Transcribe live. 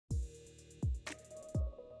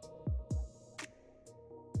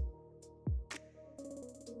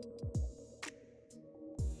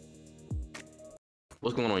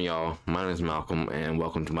What's going on, y'all? My name is Malcolm and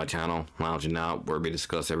welcome to my channel, Loung'n Out, where we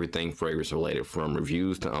discuss everything fragrance related, from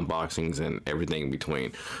reviews to unboxings and everything in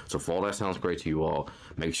between. So if all that sounds great to you all,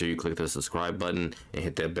 make sure you click the subscribe button and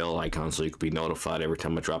hit that bell icon so you can be notified every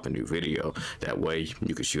time I drop a new video. That way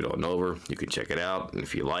you can shoot on over, you can check it out, and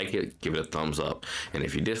if you like it, give it a thumbs up. And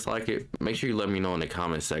if you dislike it, make sure you let me know in the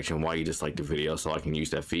comment section why you dislike the video so I can use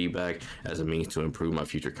that feedback as a means to improve my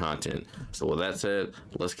future content. So with that said,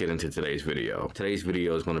 let's get into today's video. Today's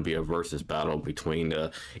video is going to be a versus battle between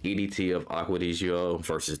the EDT of Acqua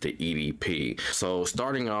versus the EDP. So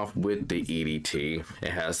starting off with the EDT, it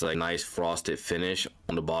has a nice frosted finish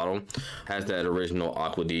on the bottle, has that original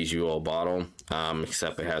Acqua bottle,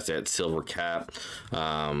 except it has that silver cap,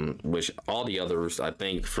 which all the others, I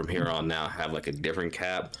think from here on now, have like a different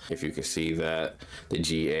cap. If you can see that, the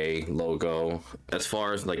GA logo. As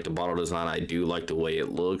far as like the bottle design, I do like the way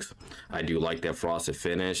it looks. I do like that frosted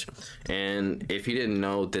finish. And if you didn't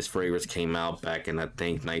know, this fragrance came out back in, I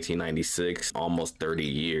think, 1996, almost 30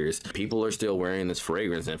 years. People are still wearing this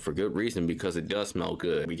fragrance, and for good reason, because it does smell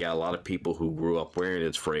good. We got a lot of people who grew up wearing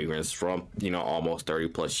this fragrance from, almost 30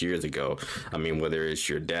 plus years ago. I mean, whether it's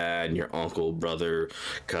your dad, your uncle, brother,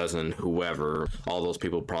 cousin, whoever, all those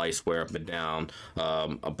people probably swear up and down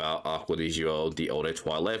about Acqua di Gio, the Eau de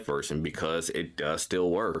Toilette version, because it does still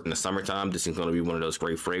work. In the summertime, this is going to be one of those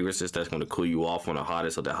great fragrances that's going to cool you off on the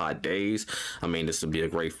hottest of the hot days. I mean, this would be a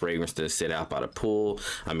great fragrance to sit out by the pool.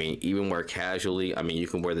 I mean, even wear casually. I mean, you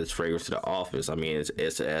can wear this fragrance to the office. I mean,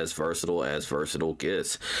 it's as versatile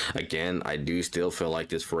gets. Again, I do still feel like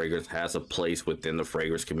this fragrance has a place within the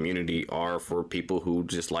fragrance community, or for people who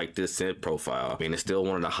just like this scent profile. I mean, it's still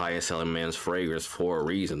one of the highest selling men's fragrance for a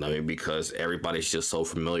reason. I mean, because everybody's just so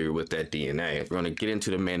familiar with that DNA. We're going to get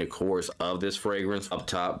into the main accords of this fragrance. Up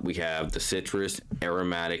top, we have the citrus,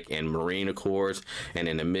 aromatic, and marine accords. And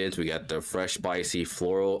in the mids, we got the fresh, spicy,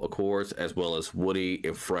 floral accords, as well as woody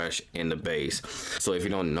and fresh in the base. So if you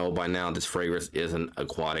don't know by now, this fragrance is an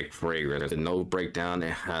aquatic fragrance. The note breakdown,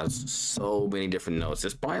 it has so many different notes.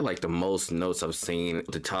 It's probably like the most notes I've seen.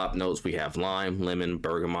 The top notes, we have lime, lemon,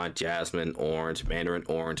 bergamot, jasmine, orange, mandarin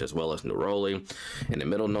orange, as well as neroli. In the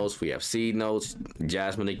middle notes, we have seed notes,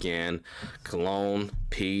 jasmine again, cologne,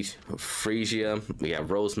 peach, freesia. We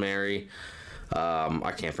have rosemary.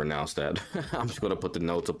 I can't pronounce that. I'm just going to put the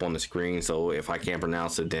notes up on the screen, so if I can't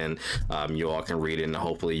pronounce it, then you all can read it, and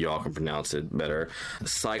hopefully you all can pronounce it better.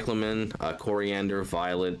 Cyclamen, coriander,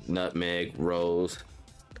 violet, nutmeg, rose.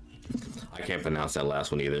 I can't pronounce that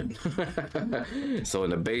last one either. So in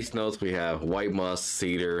the base notes, we have white musk,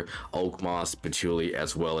 cedar, oak moss, patchouli,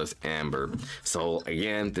 as well as amber. So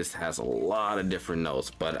again, this has a lot of different notes,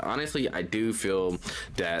 but honestly, I do feel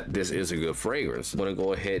that this is a good fragrance. I'm gonna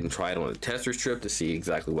go ahead and try it on a tester strip to see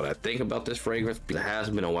exactly what I think about this fragrance, because it has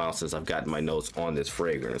been a while since I've gotten my notes on this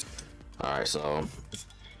fragrance. All right, so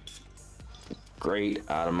great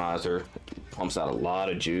atomizer, pumps out a lot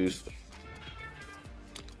of juice.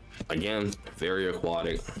 Again, very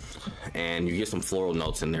aquatic, and you get some floral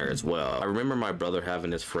notes in there as well. I remember my brother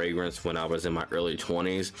having this fragrance when I was in my early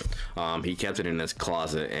 20s. He kept it in his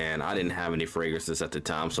closet, and I didn't have any fragrances at the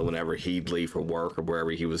time, so whenever he'd leave for work or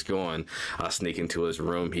wherever he was going, I sneak into his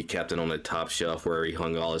room. He kept it on the top shelf where he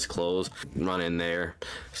hung all his clothes. Run in there,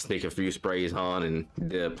 sneak a few sprays on, and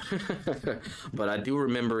dip. But I do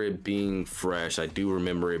remember it being fresh. I do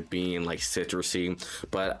remember it being like citrusy,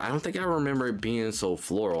 but I don't think I remember it being so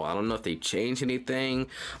floral. I don't know if they changed anything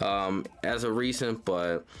as of recent,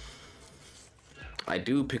 but I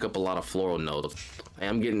do pick up a lot of floral notes. I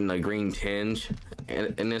am getting a green tinge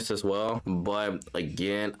in this as well, but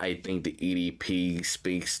again, I think the EDP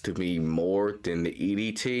speaks to me more than the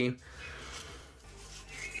EDT.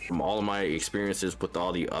 From all of my experiences with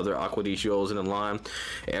all the other Acqua di Gios in the line,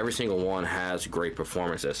 every single one has great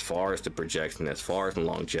performance as far as the projection, as far as the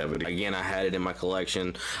longevity. Again, I had it in my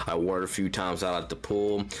collection. I wore it a few times out at the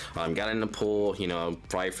pool. Got in the pool,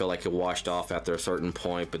 probably felt like it washed off after a certain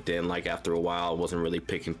point, but then like after a while, I wasn't really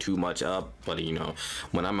picking too much up. But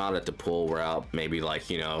when I'm out at the pool, we're out maybe like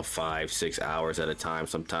 5-6 hours at a time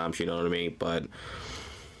sometimes, you know what I mean? But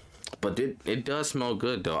it does smell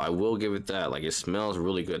good, though. I will give it that. Like, it smells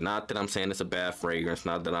really good. Not that I'm saying it's a bad fragrance,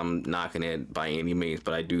 not that I'm knocking it by any means,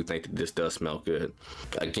 but I do think that this does smell good.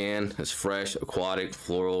 Again, it's fresh, aquatic,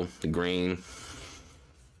 floral, the green.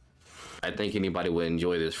 I think anybody would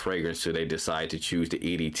enjoy this fragrance should they decide to choose the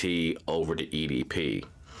EDT over the EDP.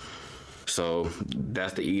 So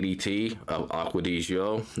that's the EDT of Acqua di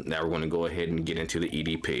Gio. Now we're going to go ahead and get into the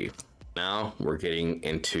EDP. Now we're getting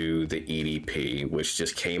into the EDP, which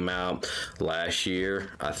just came out last year.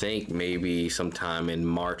 I think maybe sometime in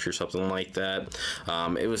March or something like that.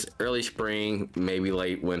 It was early spring, maybe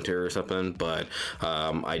late winter or something, but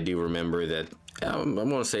I do remember that I'm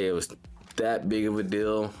gonna say it was that big of a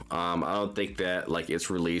deal. I don't think that like its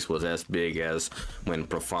release was as big as when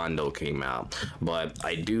Profondo came out, but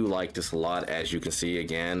I do like this a lot. As you can see,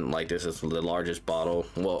 again, like this is the largest bottle.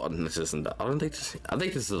 Well, this isn't. I don't think this. I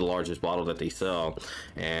think this is the largest bottle that they sell,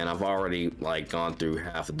 and I've already like gone through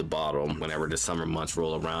half of the bottle. Whenever the summer months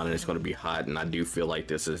roll around and it's going to be hot, and I do feel like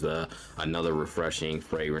this is another refreshing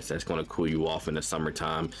fragrance that's going to cool you off in the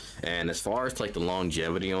summertime. And as far as like the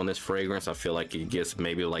longevity on this fragrance, I feel like it gets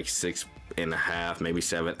maybe like 6.5, maybe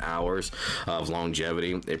 7 hours of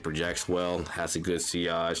longevity. It projects well, has a good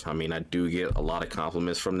sillage. I mean, I do get a lot of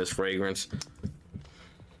compliments from this fragrance,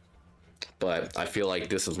 but I feel like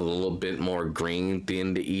this is a little bit more green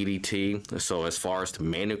than the EDT. So as far as the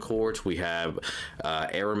main accords, we have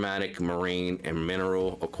aromatic, marine, and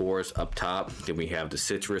mineral accords up top. Then we have the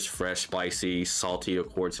citrus, fresh, spicy, salty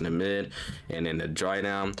accords in the mid. And in the dry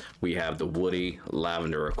down, we have the woody,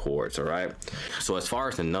 lavender accords, all right? So as far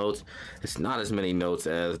as the notes, it's not as many notes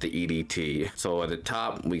as the EDT. So at the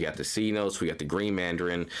top, we got the C notes, we got the green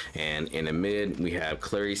mandarin, and in the mid, we have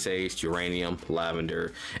clary sage, geranium,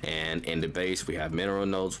 lavender, and in the base, we have mineral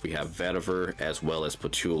notes, we have vetiver, as well as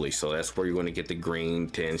patchouli. So that's where you're going to get the green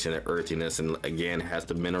tinge and the earthiness, and again, it has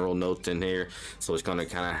the mineral notes in here. So it's going to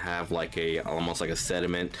kind of have like almost like a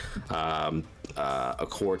sediment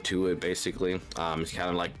accord to it, basically. It's kind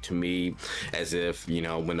of like, to me, as if, you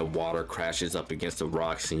know, when the water crashes up against the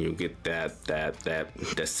rocks and you get that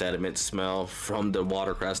sediment smell from the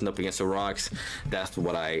water crashing up against the rocks. That's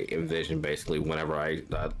what I envision basically whenever I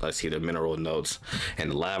see the mineral notes.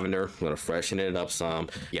 And the lavender, I'm going to freshen it up some.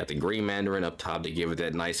 You got the green mandarin up top to give it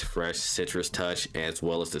that nice fresh citrus touch, as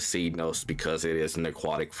well as the seed notes, because it is an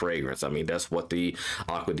aquatic fragrance. I mean, that's what the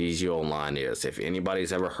Acqua ADG line is. If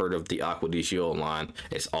anybody's ever heard of the Acqua ADG line,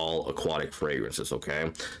 it's all aquatic fragrances,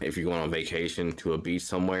 okay? If you're going on vacation to a beach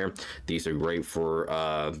somewhere, these are great for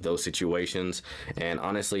those situations. And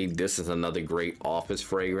honestly, this is another great office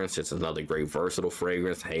fragrance. It's another great versatile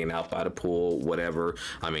fragrance, hanging out by the pool, whatever.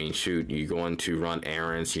 I mean, shoot, you're going to run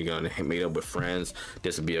errands, you're going to meet up with friends,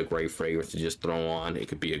 this would be a great fragrance to just throw on. It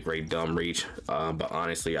could be a great dumb reach, but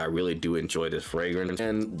honestly, I really do enjoy this fragrance.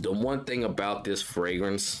 And the one thing about this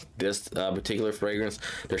fragrance, this particular fragrance,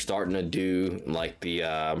 they're starting to do like the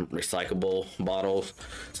recyclable bottles,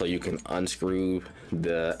 so you can unscrew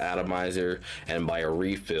the atomizer and buy a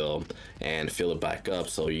refill and fill it back up,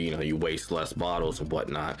 so you know you waste less bottles and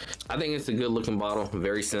whatnot. I think it's a good looking bottle,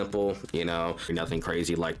 very simple, you know, nothing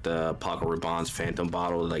crazy like the Paco Rabanne's Phantom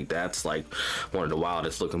bottle. Like, that's like one of the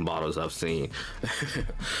wildest looking bottles I've seen.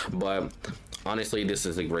 But honestly, this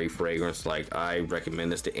is a great fragrance. Like, I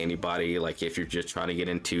recommend this to anybody. Like, if you're just trying to get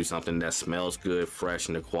into something that smells good, fresh,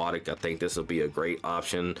 and aquatic, I think this will be a great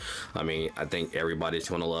option. I mean, I think everybody's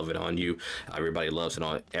gonna love it on you. Everybody loves it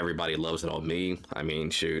on me. I mean,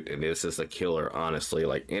 shoot, and this is a killer, honestly.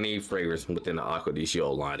 Like, any fragrance within the Acqua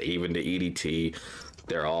ADG line, even the EDT,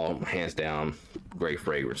 they're all hands down great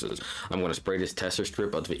fragrances. I'm going to spray this tester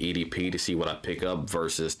strip of the EDP to see what I pick up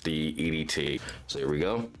versus the EDT. So here we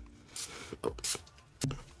go.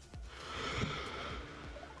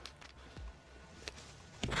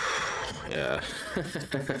 Yeah.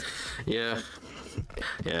 yeah,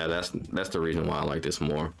 that's the reason why I like this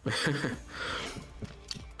more.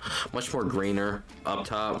 Much more greener up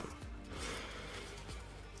top.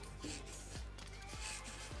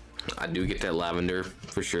 I do get that lavender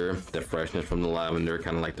for sure, the freshness from the lavender,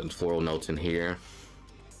 kind of like the floral notes in here.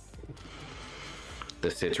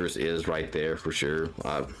 The citrus is right there for sure.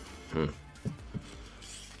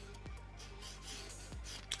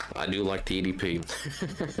 I do like the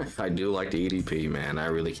EDP. I do like the EDP, man. I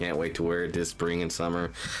really can't wait to wear it this spring and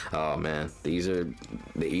summer. Oh man, the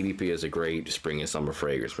EDP is a great spring and summer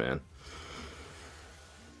fragrance, man.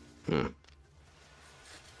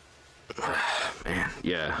 Man,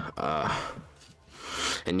 yeah.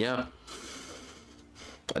 And yeah,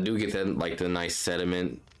 I do get that, like, the nice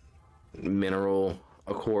sediment mineral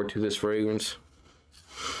accord to this fragrance.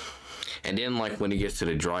 And then, like, when it gets to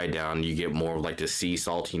the dry down, you get more of like the sea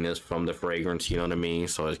saltiness from the fragrance, you know what I mean?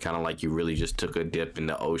 So it's kind of like you really just took a dip in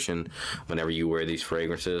the ocean whenever you wear these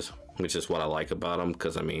fragrances, which is what I like about them.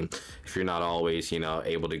 Because I mean, if you're not always, you know,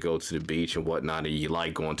 able to go to the beach and whatnot, and you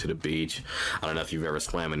like going to the beach, I don't know if you've ever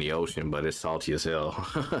swam in the ocean, but it's salty as hell.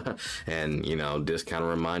 And you know, this kind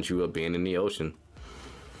of reminds you of being in the ocean.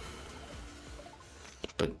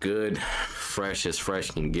 a good fresh as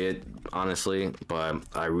fresh can get, honestly, but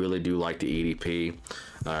I really do like the EDP.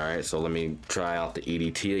 All right, so let me try out the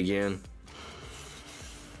EDT again.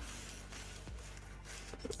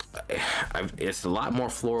 It's a lot more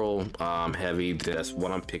floral heavy. That's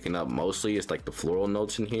what I'm picking up mostly. It's like the floral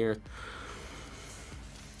notes in here.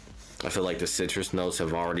 I feel like the citrus notes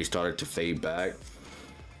have already started to fade back.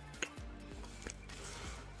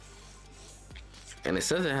 And it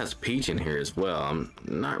says it has peach in here as well. I'm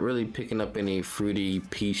not really picking up any fruity,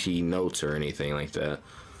 peachy notes or anything like that.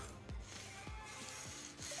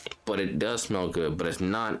 But it does smell good, but it's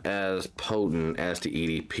not as potent as the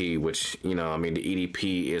EDP, which, you know, I mean, the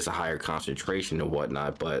EDP is a higher concentration and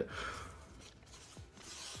whatnot, but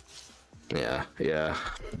yeah.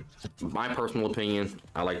 My personal opinion,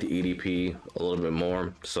 I like the EDP a little bit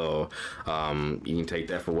more, so you can take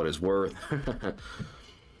that for what it's worth.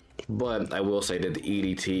 But I will say that the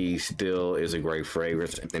EDT still is a great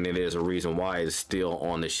fragrance, and it is a reason why it's still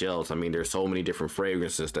on the shelves. I mean, there's so many different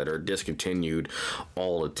fragrances that are discontinued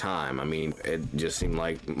all the time. I mean, it just seemed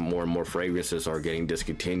like more and more fragrances are getting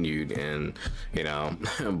discontinued, and, you know,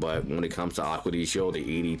 but when it comes to Acqua ADG,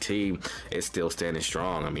 the EDT is still standing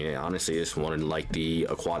strong. I mean, honestly, it's one of like the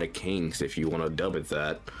aquatic kings, if you want to dub it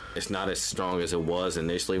that. It's not as strong as it was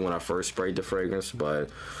initially when I first sprayed the fragrance,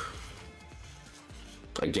 but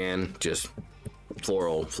again, just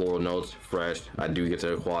floral notes, fresh. I do get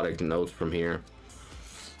the aquatic notes from here.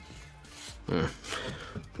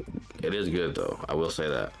 It is good though, I will say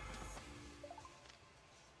that.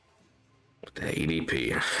 The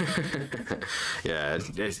EDP. Yeah,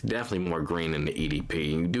 it's definitely more green than the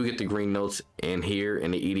EDP. You do get the green notes in here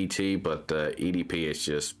in the EDT, but the EDP is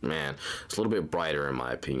just, man, it's a little bit brighter in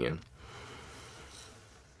my opinion.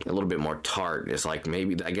 A little bit more tart. It's like,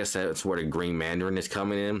 maybe, I guess that's where the green mandarin is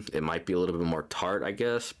coming in. It might be a little bit more tart, I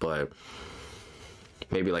guess, but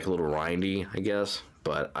maybe like a little rindy, I guess.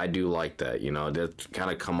 But I do like that, you know, that kind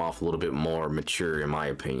of come off a little bit more mature in my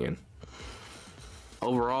opinion.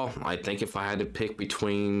 Overall, I think if I had to pick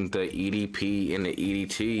between the EDP and the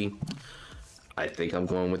EDT, I think I'm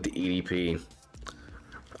going with the EDP.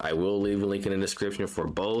 I will leave a link in the description for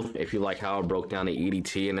both. If you like how I broke down the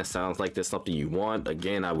EDT and it sounds like that's something you want,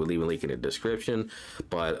 again, I will leave a link in the description.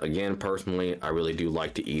 But again, personally, I really do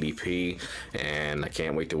like the EDP, and I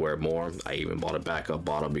can't wait to wear more. I even bought a backup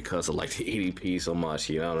bottle because I like the EDP so much,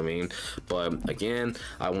 you know what I mean? But again,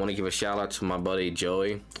 I want to give a shout out to my buddy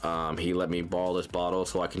Joey. He let me borrow this bottle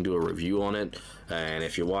so I can do a review on it. And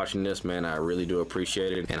if you're watching this, man, I really do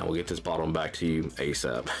appreciate it, and I will get this bottle back to you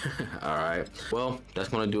ASAP. All right, well, that's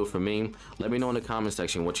gonna do it for me. Let me know in the comment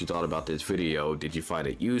section what you thought about this video. Did you find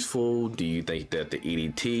it useful? Do you think that the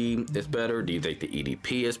EDT is better? Do you think the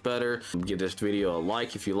EDP is better? Give this video a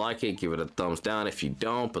like if you like it. Give it a thumbs down if you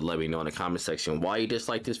don't, but let me know in the comment section why you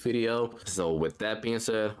dislike this video. So with that being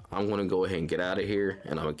said, I'm gonna go ahead and get out of here,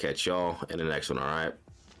 and I'm gonna catch y'all in the next one. All right,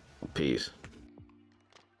 peace.